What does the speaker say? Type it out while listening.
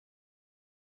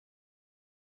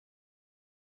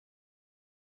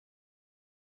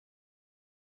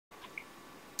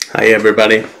Hi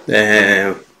everybody.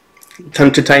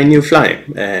 Time to tie a new fly.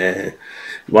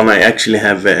 One I actually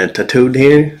have tattooed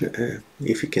here,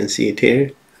 if you can see it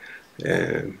here.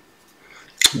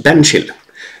 Benchill.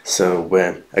 So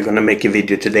I'm gonna make a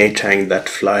video today tying that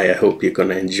fly. I hope you're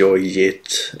gonna enjoy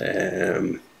it.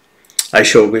 I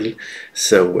sure will.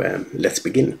 So let's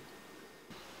begin.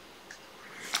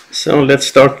 So let's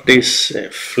start this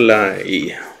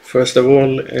fly. First of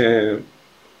all,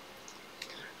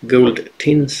 gold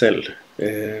tinsel,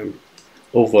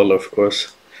 oval of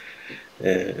course,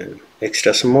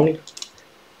 extra small.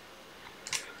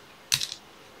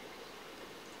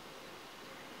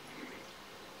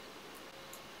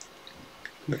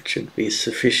 That should be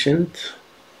sufficient.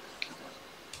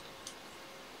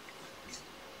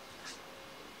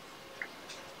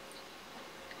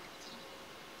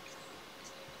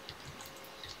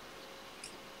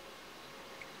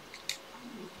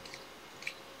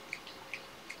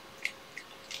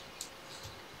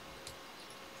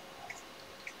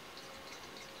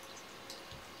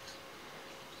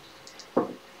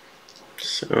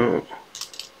 So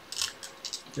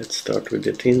let's start with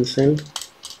the tinsel.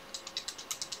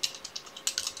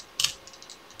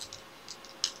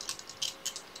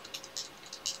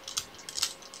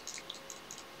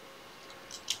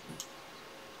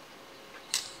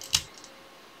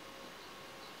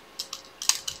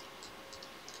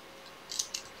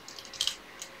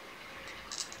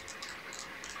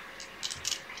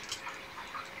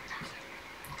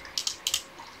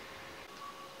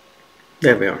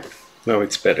 There we are. Now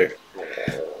it's better.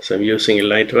 So I'm using a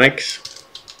light wax.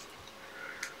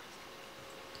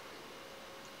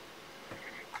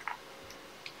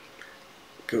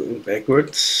 Going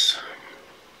backwards.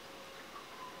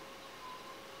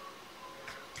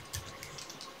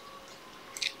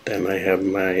 Then I have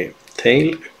my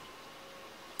tail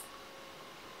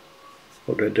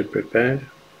already prepared.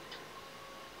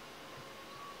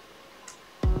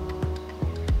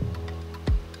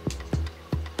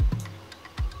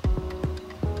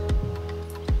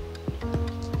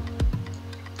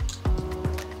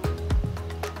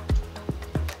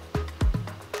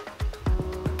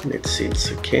 Let's see,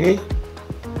 it's okay.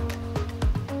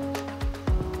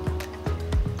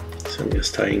 So I'm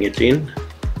just tying it in.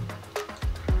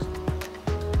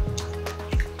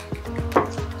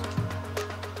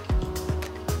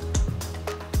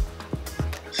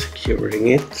 Securing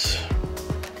it.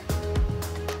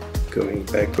 Going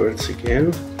backwards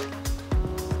again.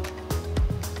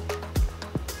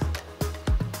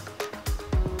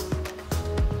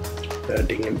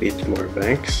 Adding a bit more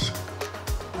wax,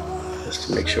 just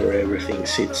to make sure everything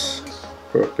sits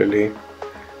properly.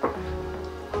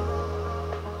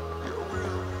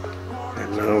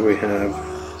 And now we have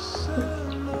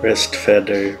breast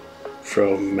feather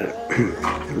from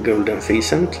golden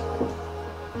pheasant.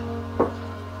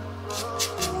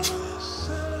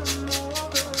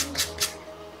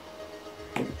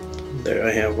 There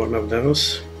I have one of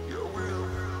those.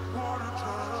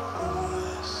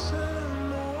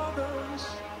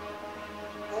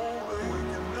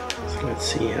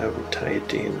 Let's see how we tie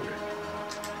it in.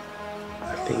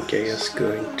 I think I just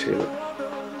going to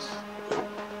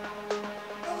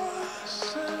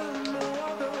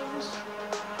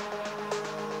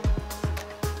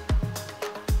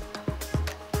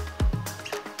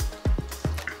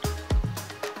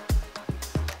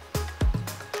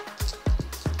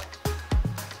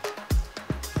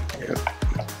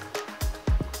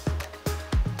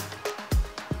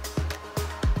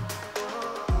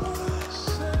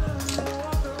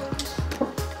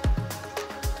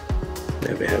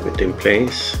there we have it in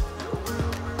place.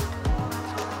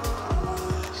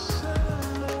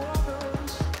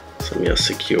 So I'm just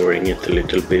securing it a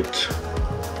little bit.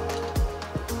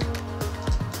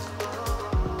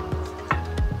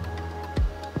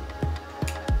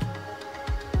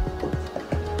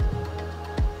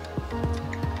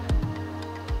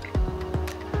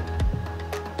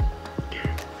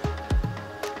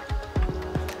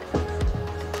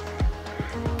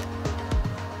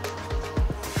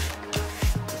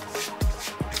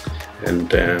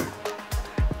 And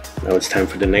now it's time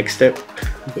for the next step,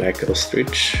 black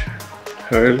ostrich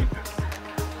herl.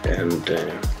 And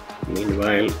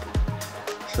meanwhile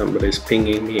somebody's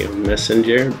pinging me on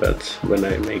Messenger, but when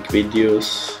I make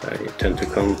videos I tend to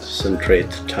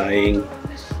concentrate tying.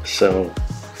 So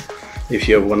if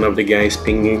you're one of the guys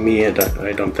pinging me and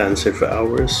I don't answer for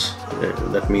hours,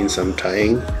 that means I'm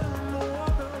tying.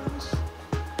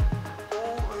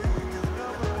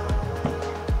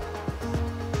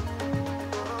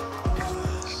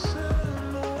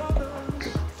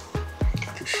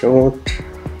 Short.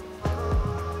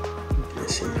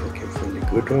 Let's see if I can find a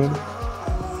good one.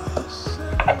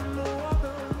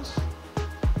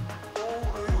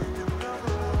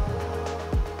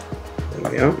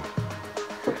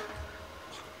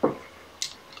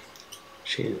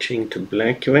 Changing to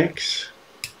black wax.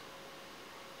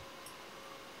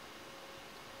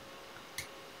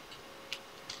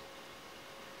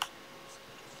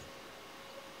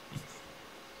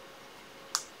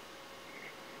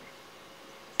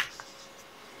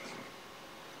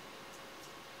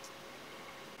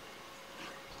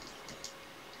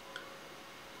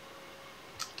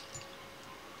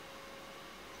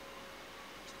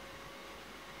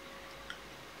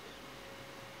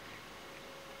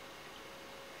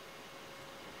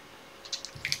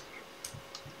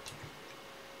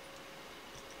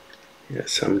 Yeah,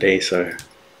 some days are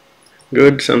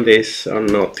good, some days are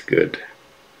not good.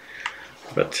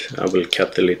 But I will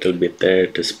cut a little bit there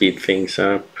to speed things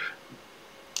up.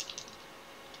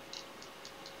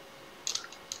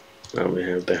 Now we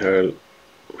have the hurl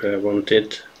where I want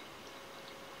it.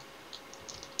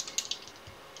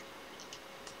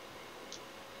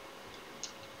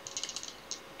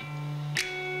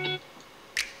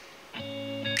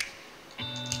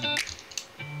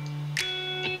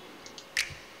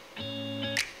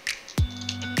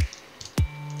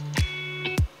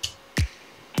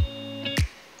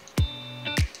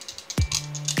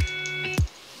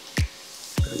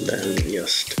 And then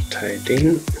just tie it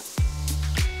in.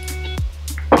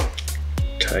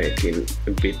 Tie it in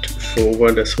a bit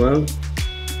forward as well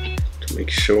to make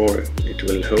sure it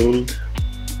will hold.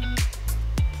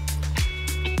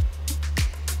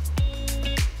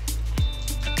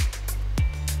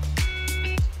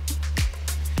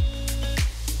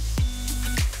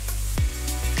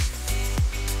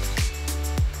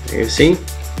 There you see,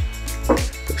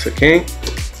 looks okay.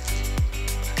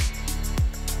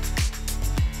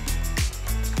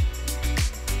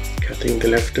 Cutting the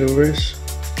leftovers.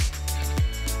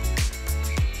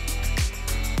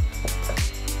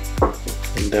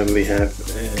 And then we have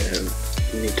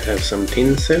need to have some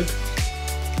tinsel.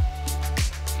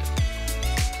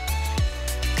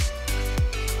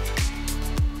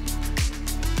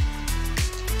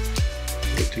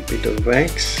 A little bit of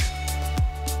wax.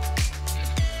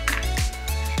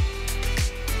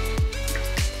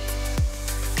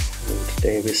 And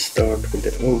today we start with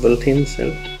the oval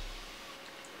tinsel.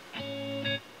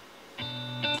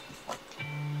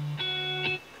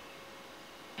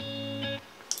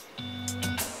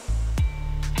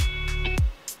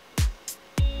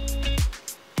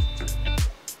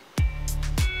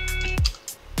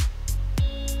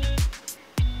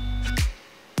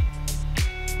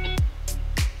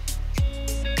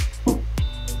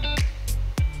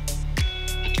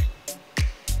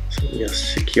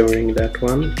 Just securing that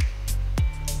one.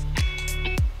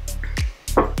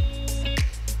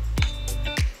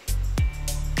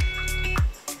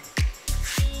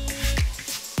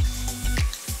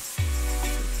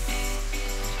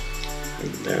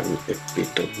 And then a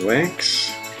bit of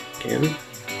wax again.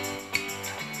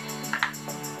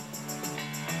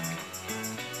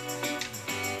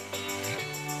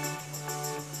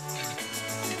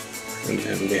 And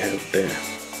then we have the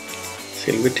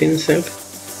silver tinsel.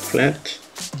 Flat.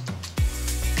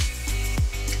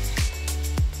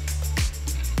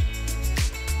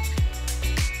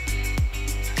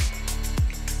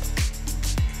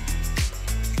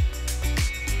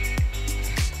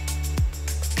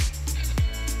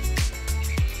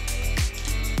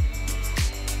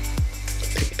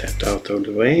 Take that out of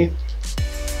the way.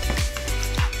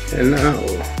 And now,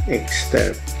 next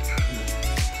step,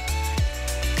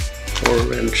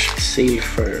 orange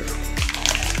silver.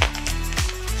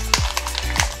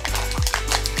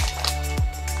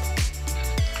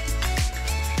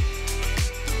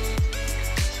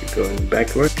 Going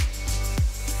backward.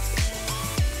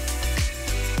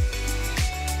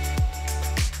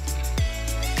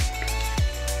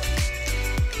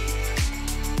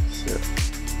 So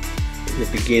in the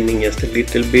beginning just a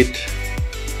little bit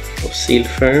of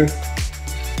silver.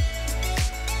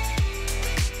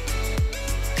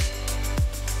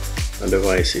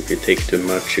 Otherwise if you take too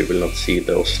much you will not see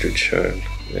the ostrich hurl.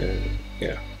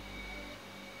 Yeah.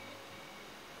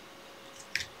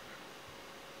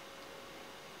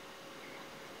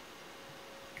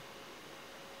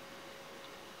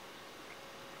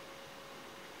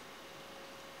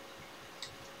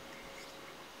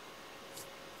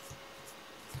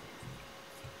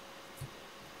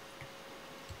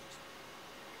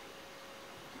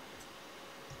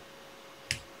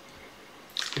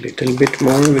 A little bit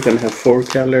more, we're gonna have 4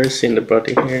 colors in the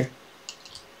body here.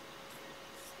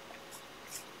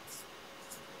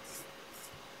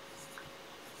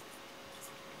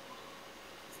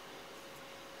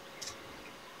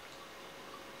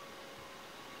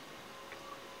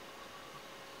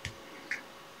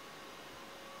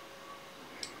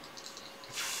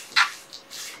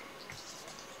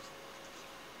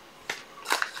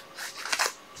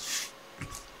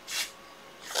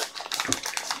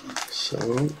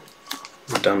 So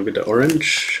I'm done with the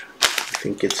orange. I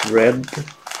think it's red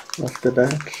after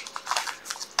that.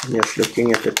 I'm just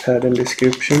looking at the pattern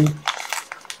description.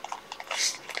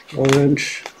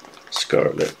 Orange,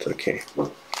 scarlet, okay.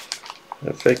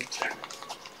 Perfect.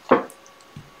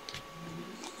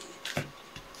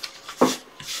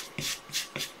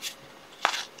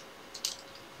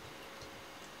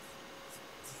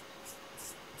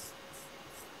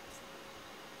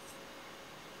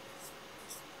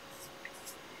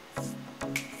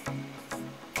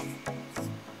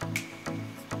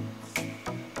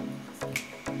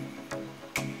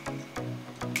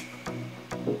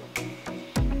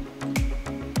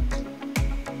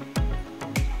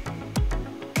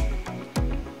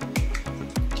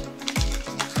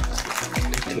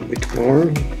 A little bit more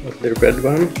of the red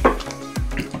one.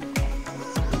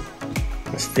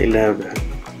 I still have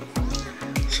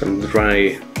some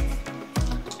dry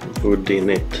wood in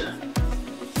it,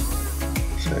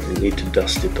 so I need to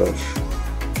dust it off.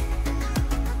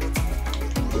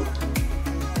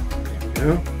 There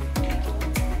we go.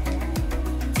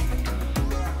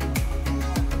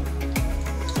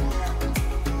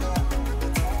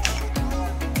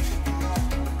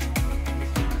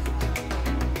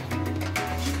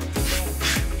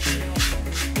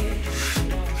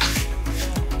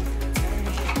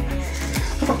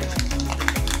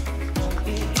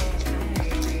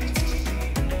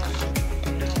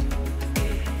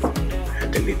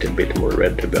 A little bit more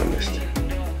red, to be honest.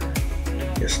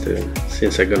 Just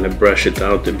since I'm gonna brush it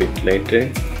out a bit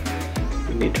later,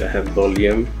 we need to have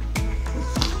volume.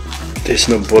 There's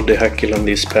no body hackle on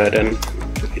this pattern,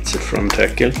 it's a front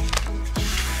hackle.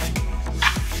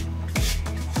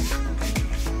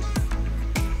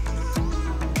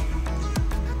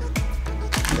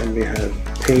 Then we have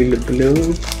pale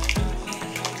blue,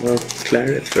 well,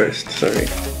 claret first, sorry.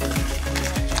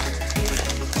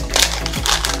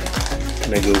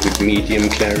 I go with medium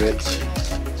claret.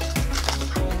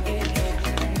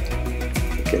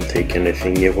 You can take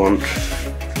anything you want.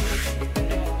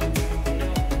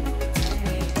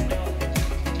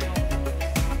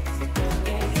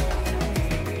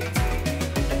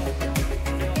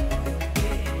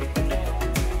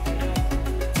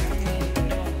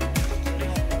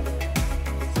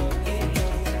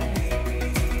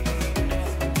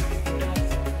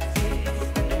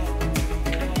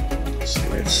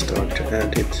 Let's start to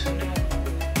add it.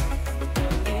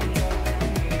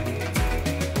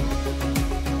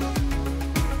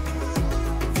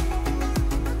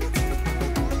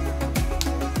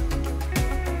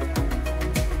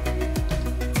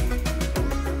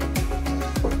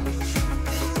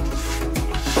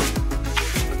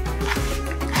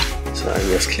 So I'm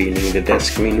just cleaning the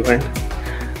desk meanwhile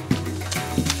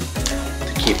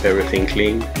to keep everything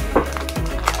clean.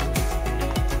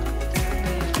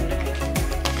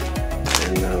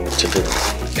 To the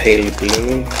pale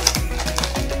blue.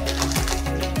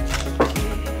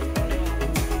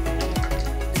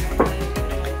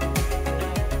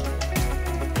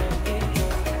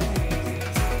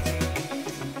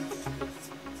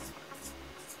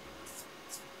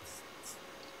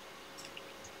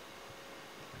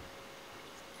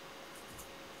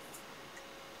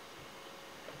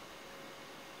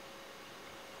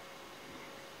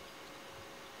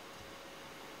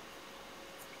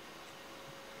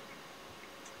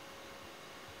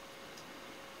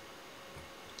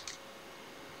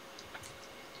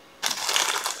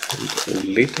 A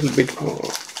little bit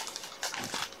more.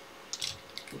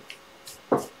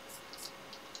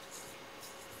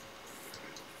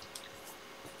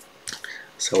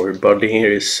 So our body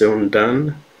here is soon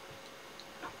done.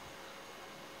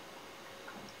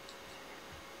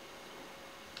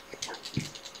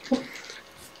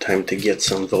 Time to get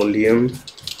some volume.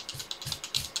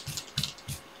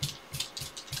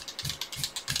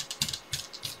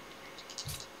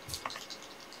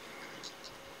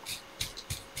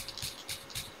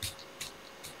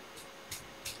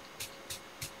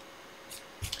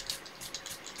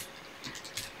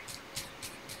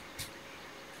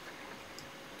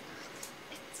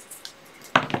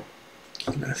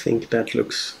 I think that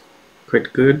looks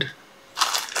quite good,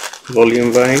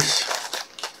 volume wise.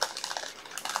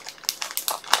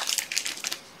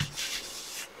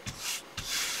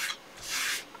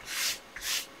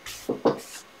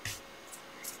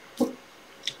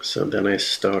 So then I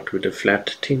start with a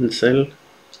flat tinsel.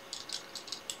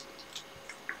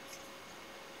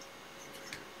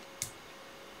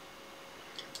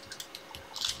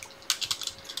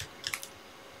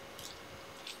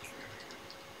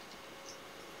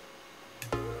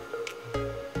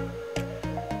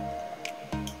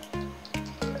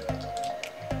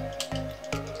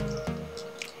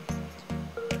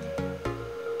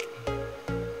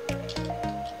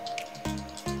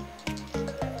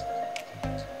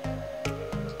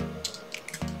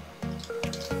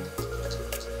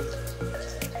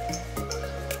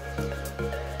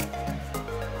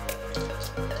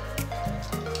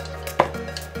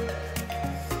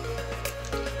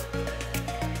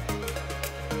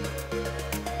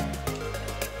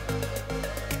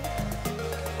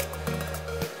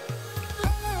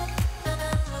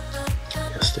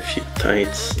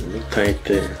 tight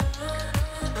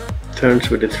turns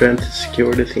with the thread to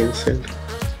secure the thin cell.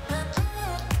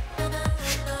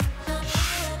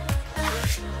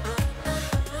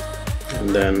 And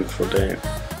then for the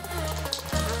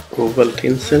oval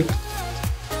tinsel,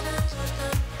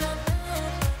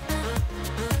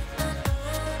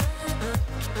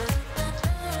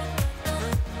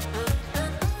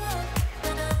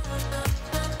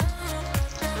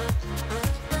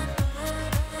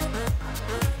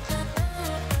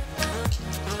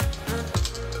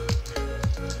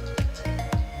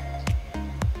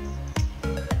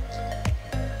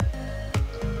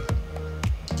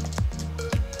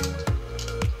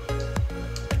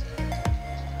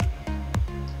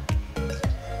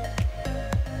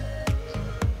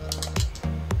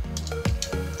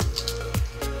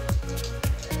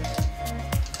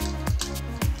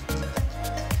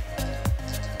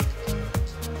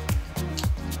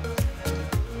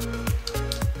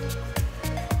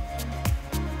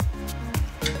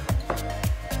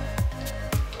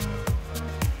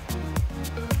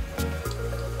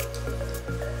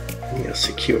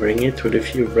 securing it with a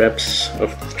few wraps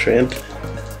of the thread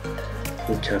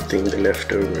and cutting the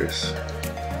leftovers.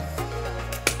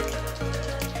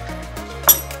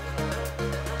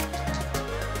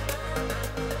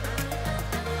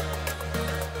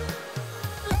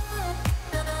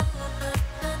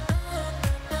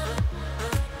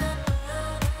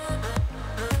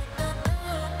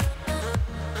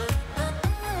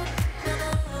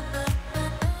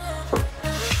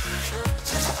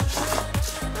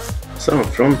 So,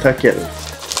 front tackle.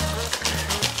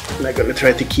 And I'm gonna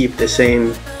try to keep the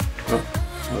same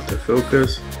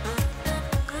autofocus.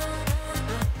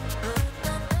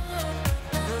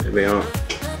 There we are.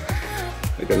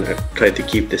 I'm gonna try to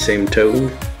keep the same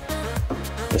tone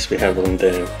as we have on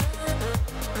the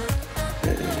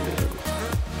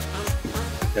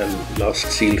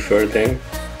last seal fur there.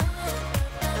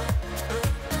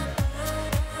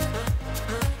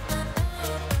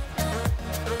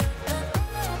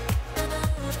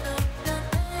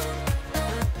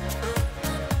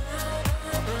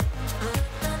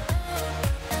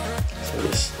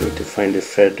 Need to find a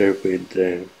feather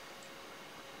with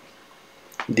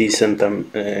decent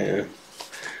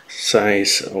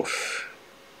size of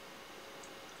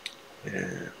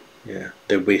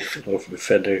the width of the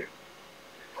feather.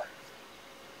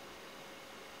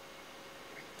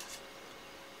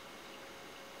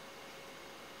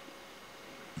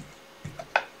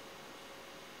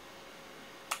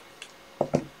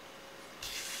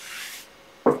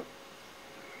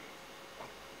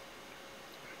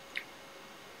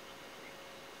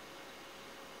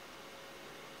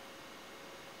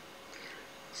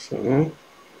 So,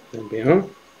 there we are.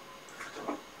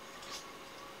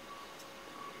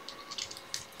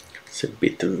 It's a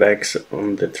bit of wax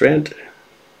on the thread.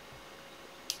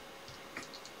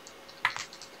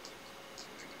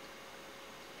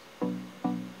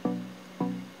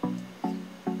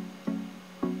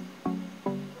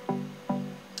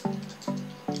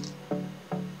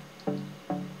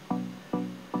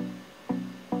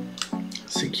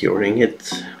 Securing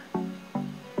it.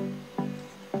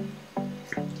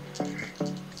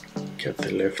 Cut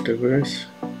the leftovers.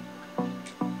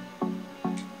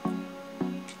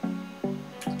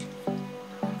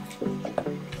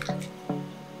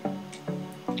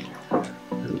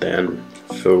 And then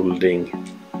folding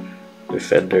the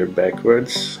feather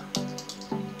backwards.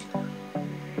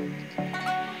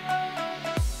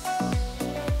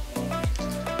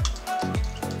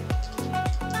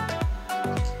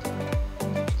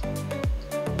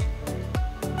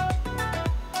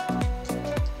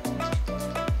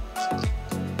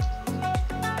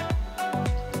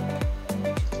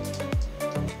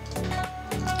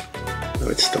 Now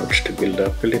it starts to build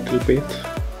up a little bit.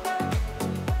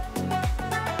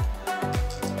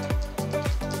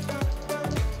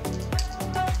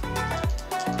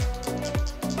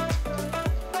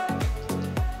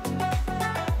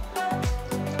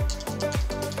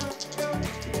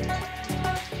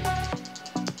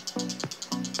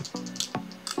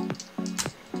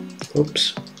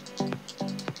 Oops.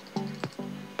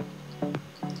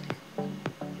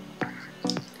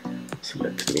 So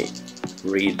let me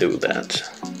redo that.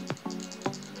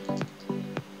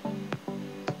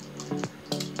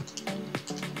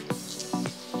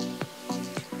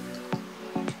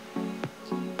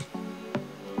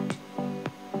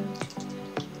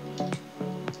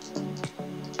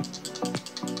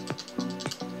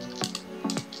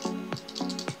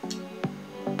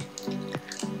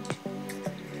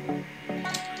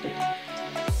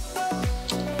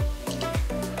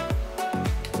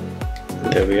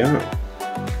 There we are.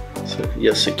 So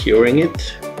just securing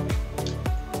it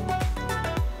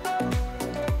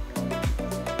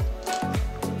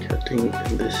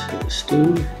putting this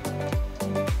steam.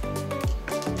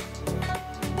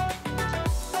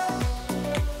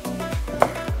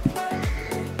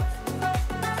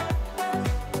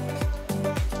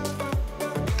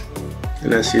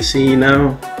 And as you see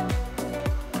now,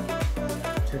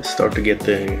 I start to get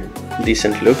a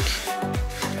decent look.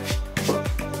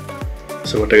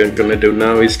 So what I'm gonna do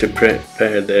now is to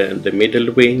prepare the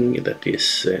middle wing, that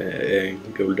is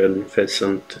golden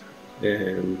pheasant,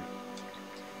 the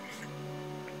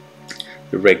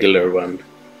regular one.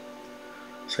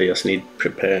 So I just need to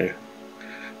prepare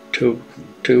two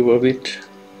of it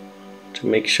to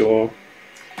make sure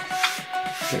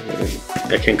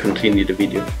I can continue the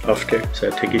video after. So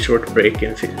I take a short break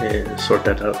and sort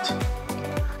that out.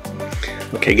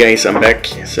 Okay guys, I'm back.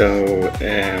 So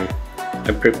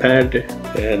I prepared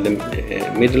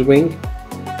the middle wing.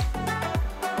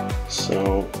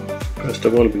 So first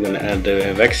of all we're gonna add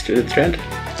the wax to the thread.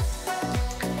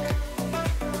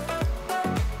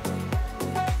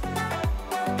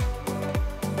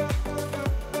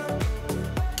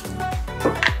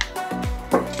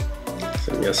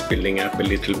 So I'm just building up a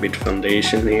little bit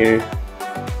foundation here.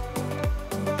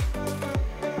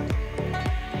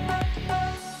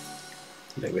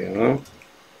 There we are.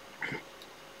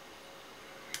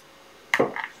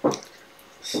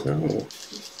 So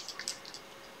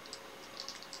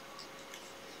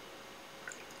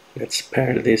let's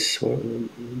pair these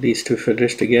two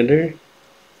feathers together.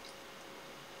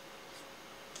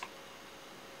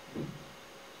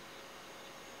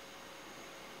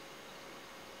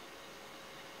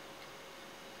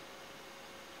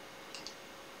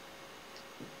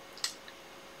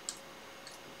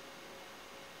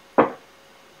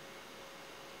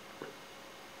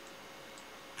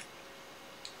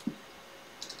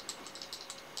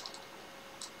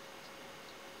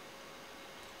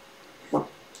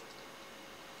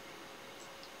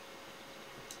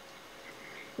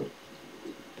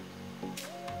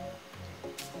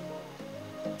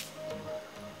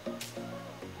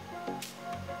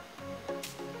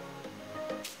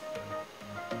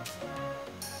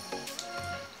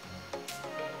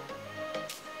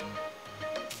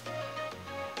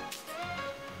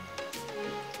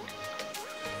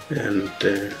 And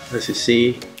as you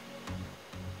see,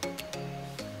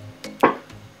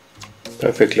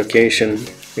 perfect location,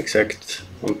 exact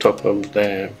on top of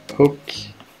the hook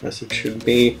as it should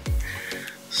be.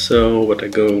 So what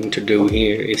I'm going to do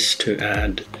here is to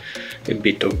add a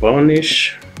bit of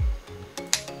varnish.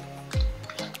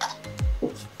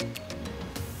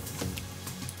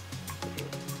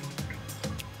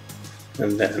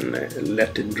 And then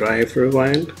let it dry for a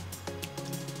while.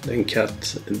 Then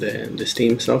cut the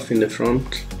steams off in the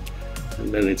front,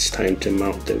 and then it's time to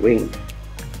mount the wing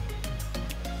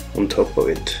on top of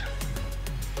it.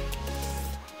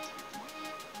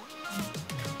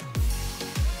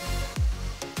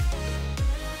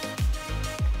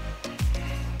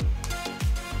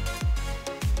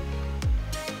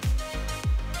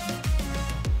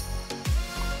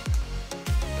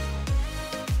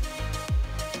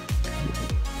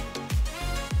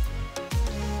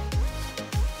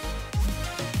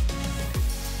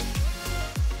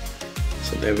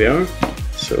 So there we are.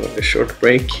 So a short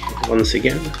break once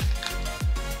again,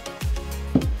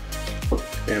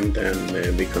 and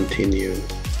then we continue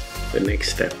the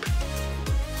next step.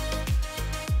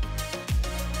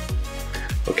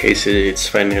 Okay, so it's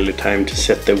finally time to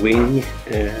set the wing.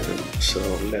 So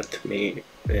let me,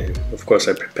 of course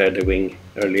I prepared the wing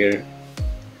earlier,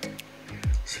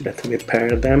 so let me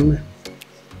pair them.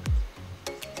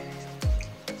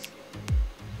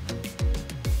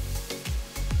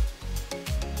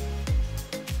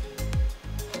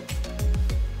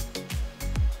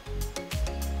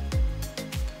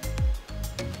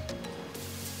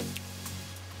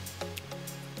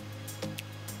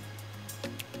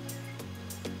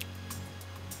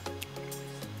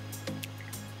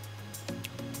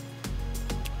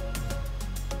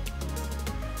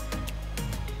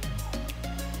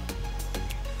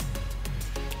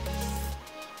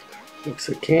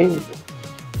 Looks okay.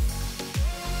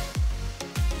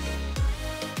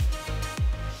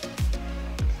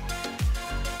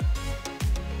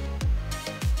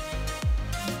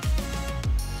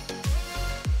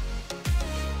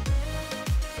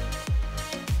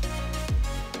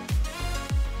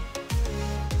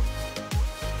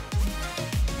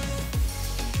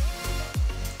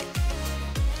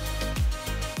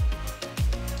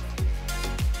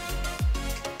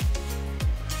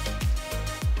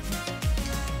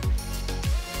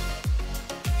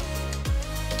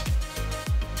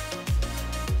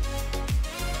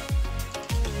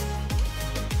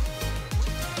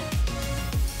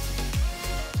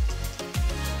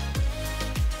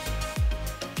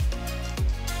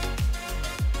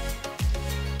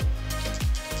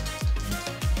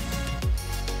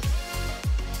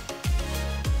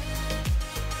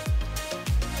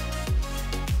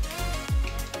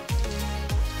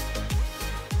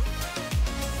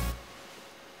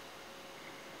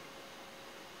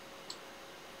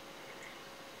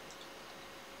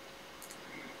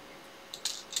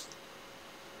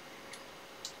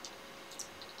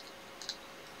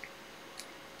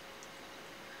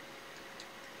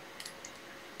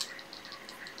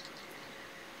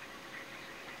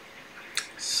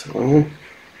 So,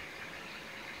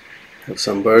 have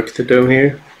some work to do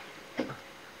here.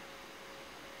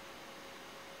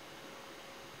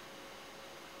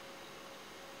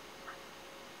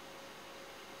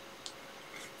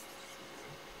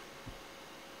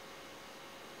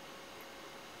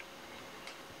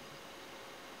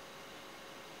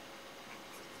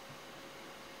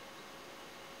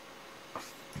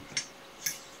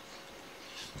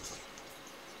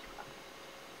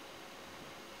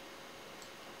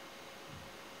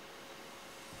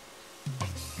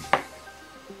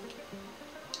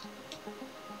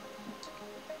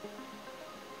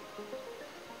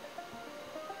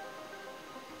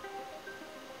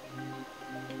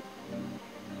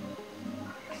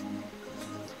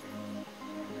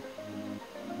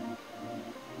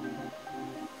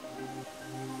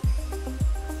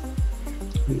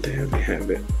 And there we have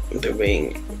it, the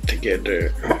wing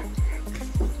together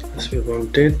as we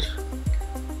want it.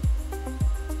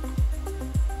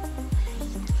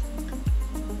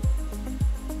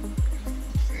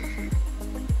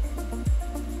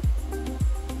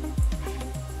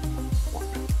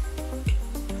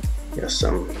 Just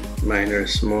some minor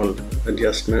small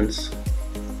adjustments.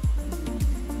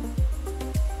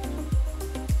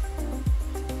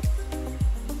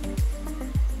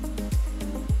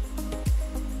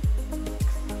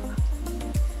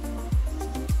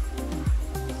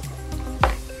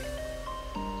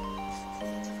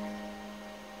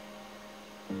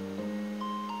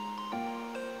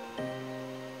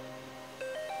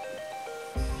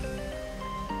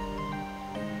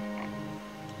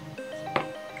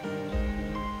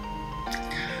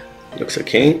 Looks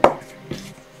okay.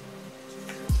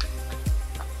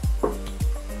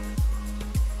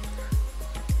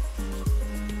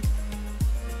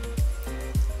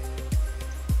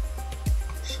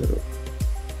 So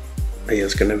I'm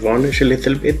just gonna varnish a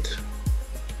little bit.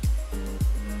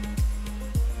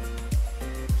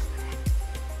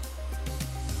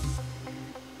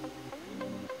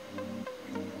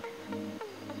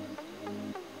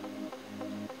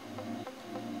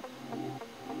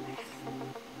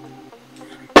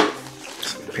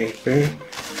 Some paper.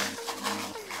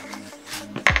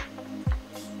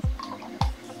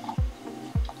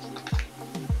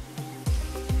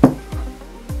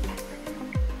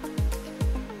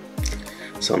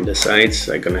 So on the sides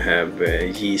I'm gonna have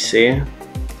GC.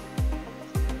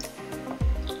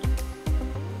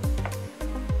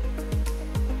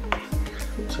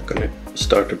 So I'm gonna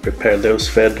start to prepare those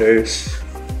feathers.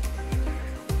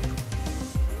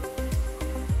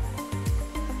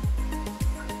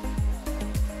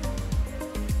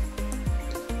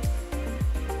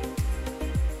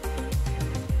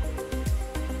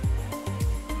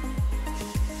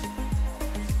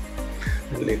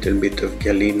 A little bit of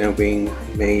gallina wing,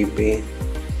 maybe.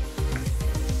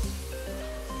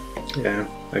 Yeah,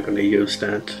 I'm gonna use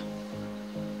that.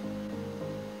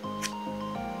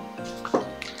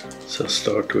 So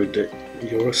start with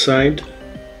your side.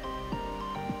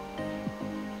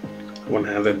 I want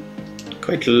to have it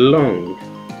quite long.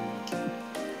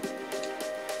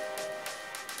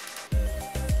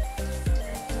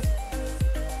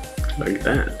 Like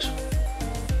that.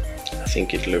 I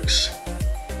think it looks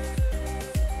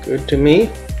good to me.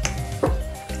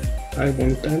 I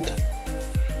want that.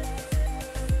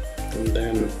 And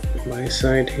then my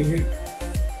side here.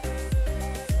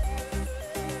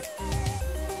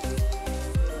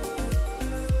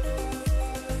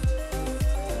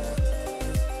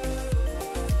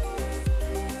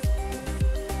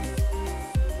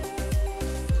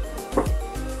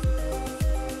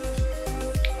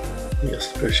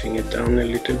 Just pushing it down a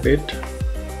little bit.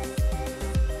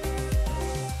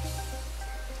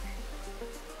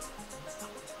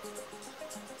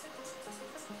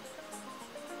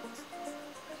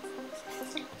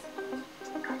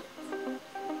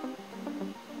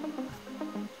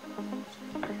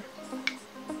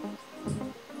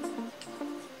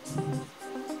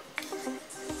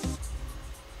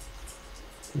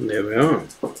 There we are.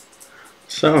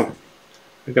 So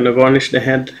we're gonna varnish the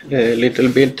head a little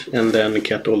bit and then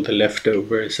cut all the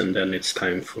leftovers, and then it's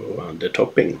time for the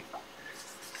topping.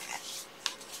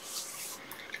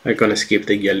 I'm gonna skip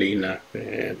the gallina.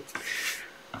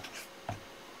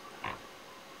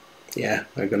 Yeah,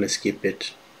 I'm gonna skip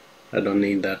it. I don't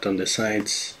need that on the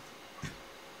sides.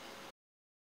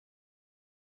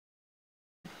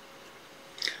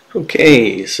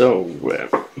 Okay, so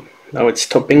now it's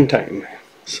topping time.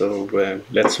 So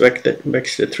let's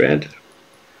wax the thread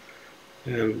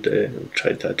and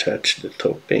try to attach the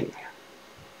topping.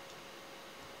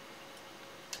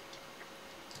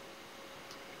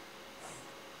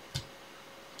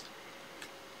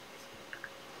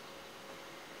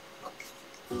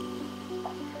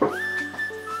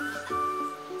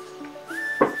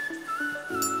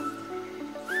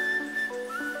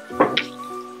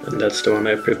 and that's the one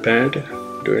I prepared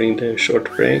during the short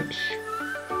break.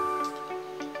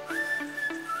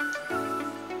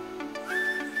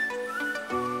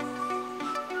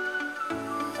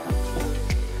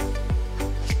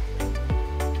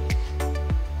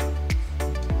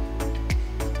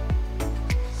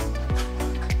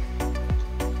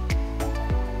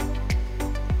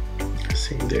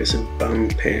 See, there's a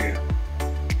bump here,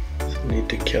 so I need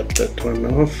to cut that one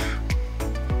off.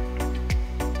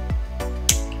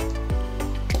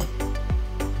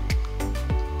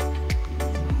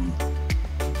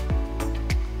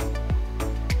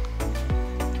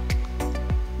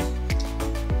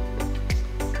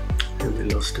 And we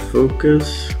lost the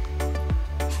focus.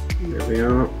 There we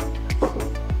are.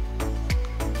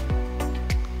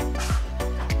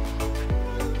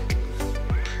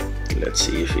 Let's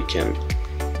see if we can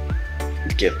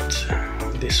get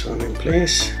this one in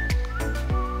place.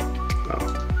 Oh,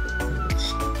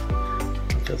 that's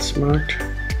not that smart.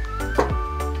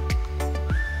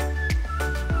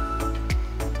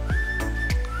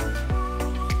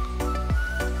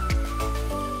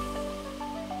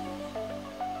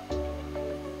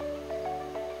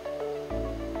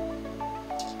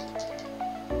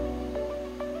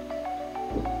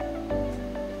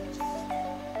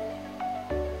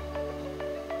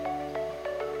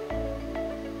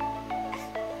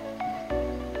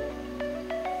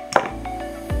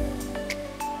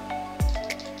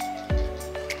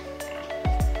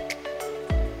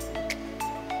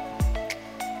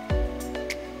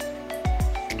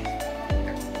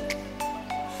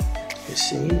 You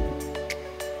see,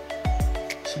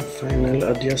 some final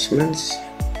adjustments.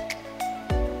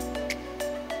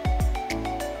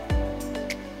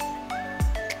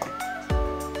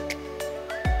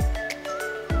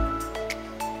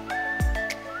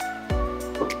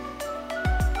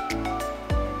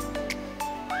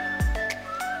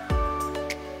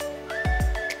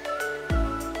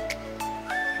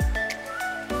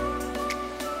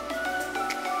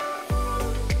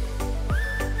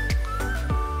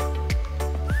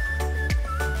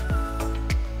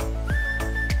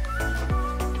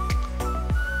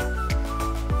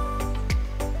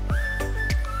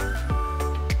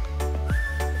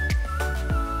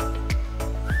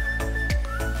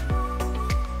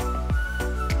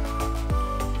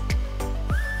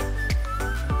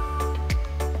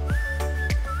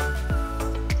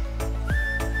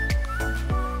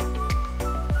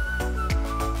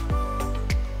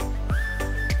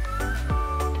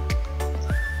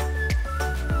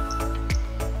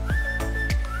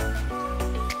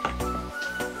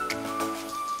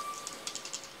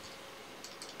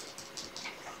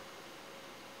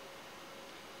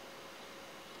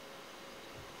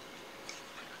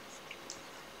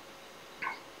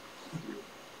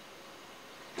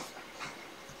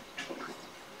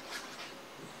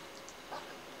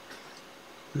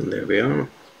 And there we are.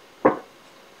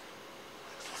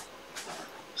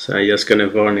 So I'm just gonna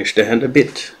varnish the head a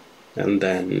bit, and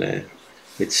then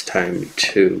it's time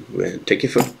to take a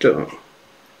photo.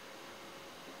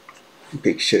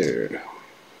 Picture.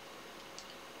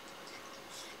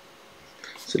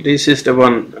 So this is the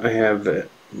one I have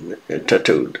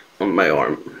tattooed on my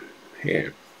arm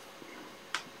here.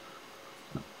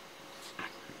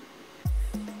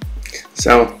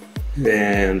 So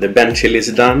the Benchill is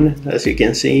done, as you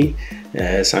can see.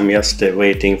 So I'm just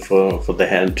waiting for the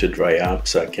head to dry up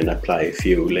so I can apply a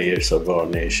few layers of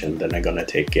varnish, and then I'm gonna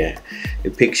take a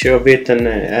picture of it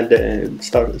and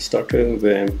start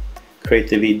to create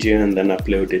the video and then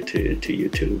upload it to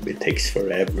YouTube. It takes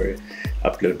forever.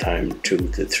 Upload time 2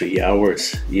 to 3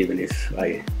 hours, even if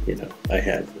I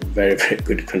have very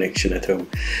good connection at home.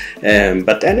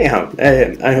 But anyhow,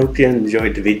 I hope you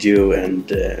enjoyed the video, and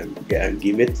yeah,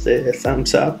 give it a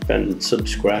thumbs up and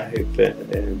subscribe,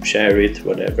 share it,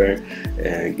 whatever.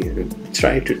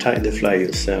 Try to tie the fly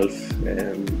yourself.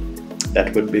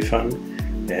 That would be fun.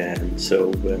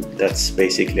 So that's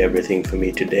basically everything for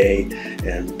me today,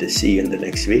 and see you in the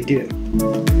next video.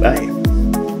 Bye.